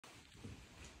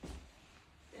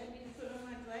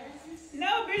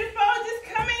beautiful. Just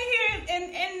come in here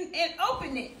and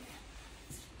open it.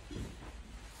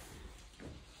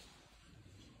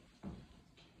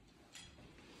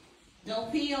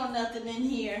 Don't pee on nothing in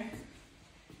here.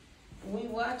 We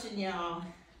watching y'all.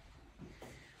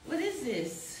 What is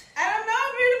this? I don't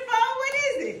know, beautiful. What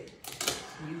is it?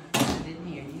 You put it in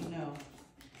here, you know.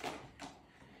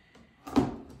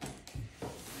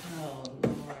 Oh,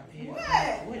 Lord. Beautiful.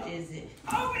 What? What is it?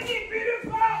 Open it,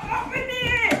 beautiful. Open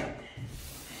it.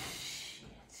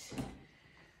 Shit.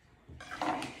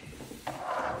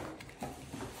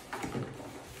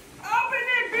 Open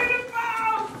it, beautiful.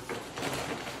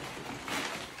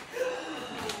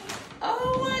 Oh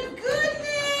my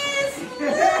goodness!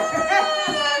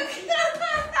 Look!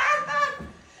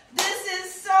 This is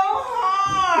so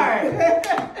hard.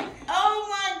 Oh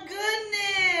my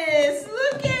goodness!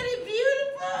 Look at it,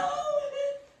 beautiful.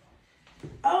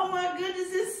 Oh my goodness,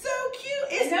 it's so cute.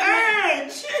 It's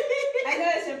orange. I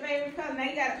know it's your favorite color. Now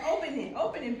you gotta open it.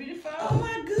 Open it, beautiful. Oh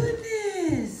my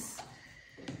goodness.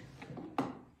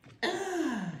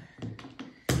 Ah.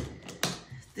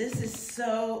 This is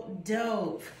so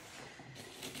dope.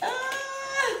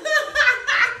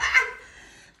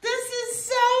 This is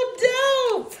so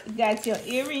dope. You got your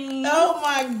earrings. Oh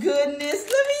my goodness.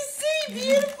 Let me see,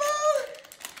 beautiful.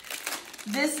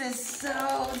 This is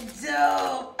so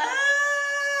dope. Ah.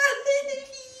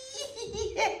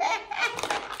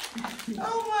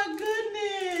 Oh my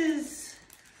goodness.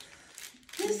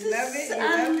 This is, love it? I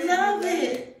love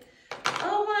it.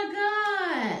 Oh my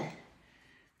God.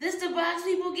 This the box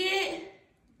people get?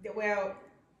 Well,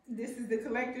 this is the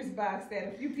collector's box that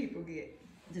a few people get.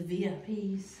 The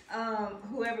VIPs.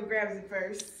 Whoever grabs it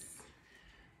first.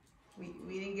 We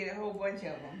didn't get a whole bunch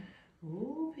of them.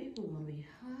 Ooh, people gonna be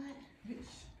hot.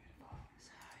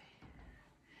 Sorry.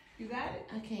 You got it?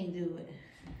 I can't do it.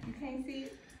 You can't see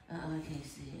it? I can't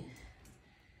see it.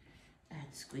 I had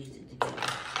to squeeze it together.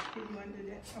 Did you want to do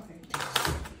that? Okay.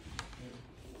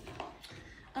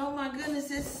 Oh my goodness,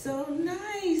 it's so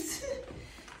nice.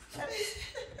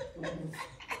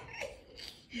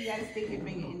 You gotta stick your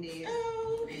finger in there.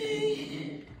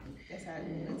 Okay. That's how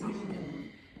that's what you do.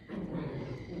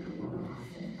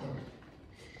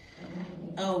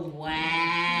 Oh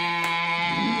wow.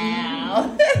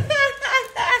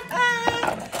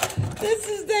 This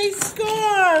is their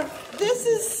scarf. This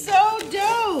is so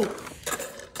dope.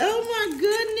 Oh my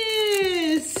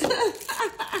goodness.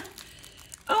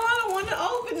 Oh, I don't want to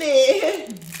open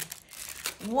it.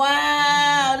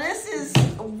 Wow, this is,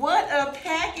 what a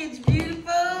package,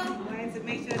 beautiful. I wanted to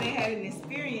make sure they had an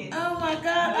experience. Oh my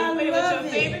God, I Put it with love your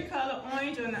it. favorite color,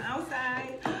 orange, on the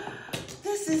outside.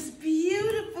 This is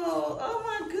beautiful. Oh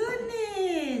my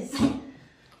goodness.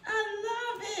 I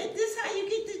love it. This how you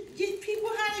get people,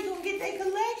 how they gonna get their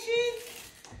collection?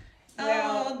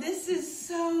 Well, oh, this is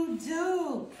so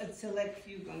dope. a select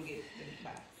few gonna get the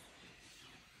box.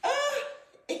 Oh.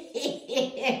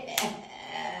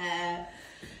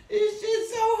 It's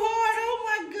just so hard. Oh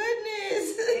my goodness.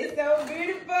 It's so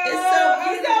beautiful. It's so I'm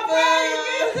beautiful. so proud of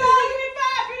you.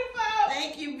 Beautiful, beautiful.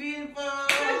 Thank you, beautiful.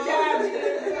 Good job,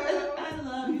 beautiful. I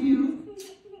love you.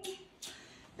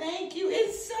 Thank you.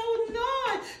 It's so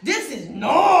nice. This is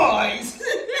nice.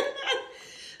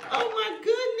 Oh my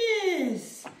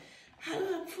goodness. How do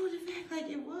I put it back like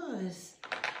it was?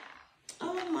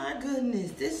 Oh my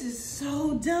goodness. This is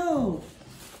so dope.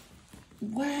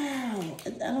 Wow. I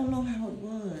don't know how it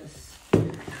was.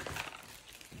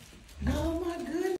 Oh my goodness.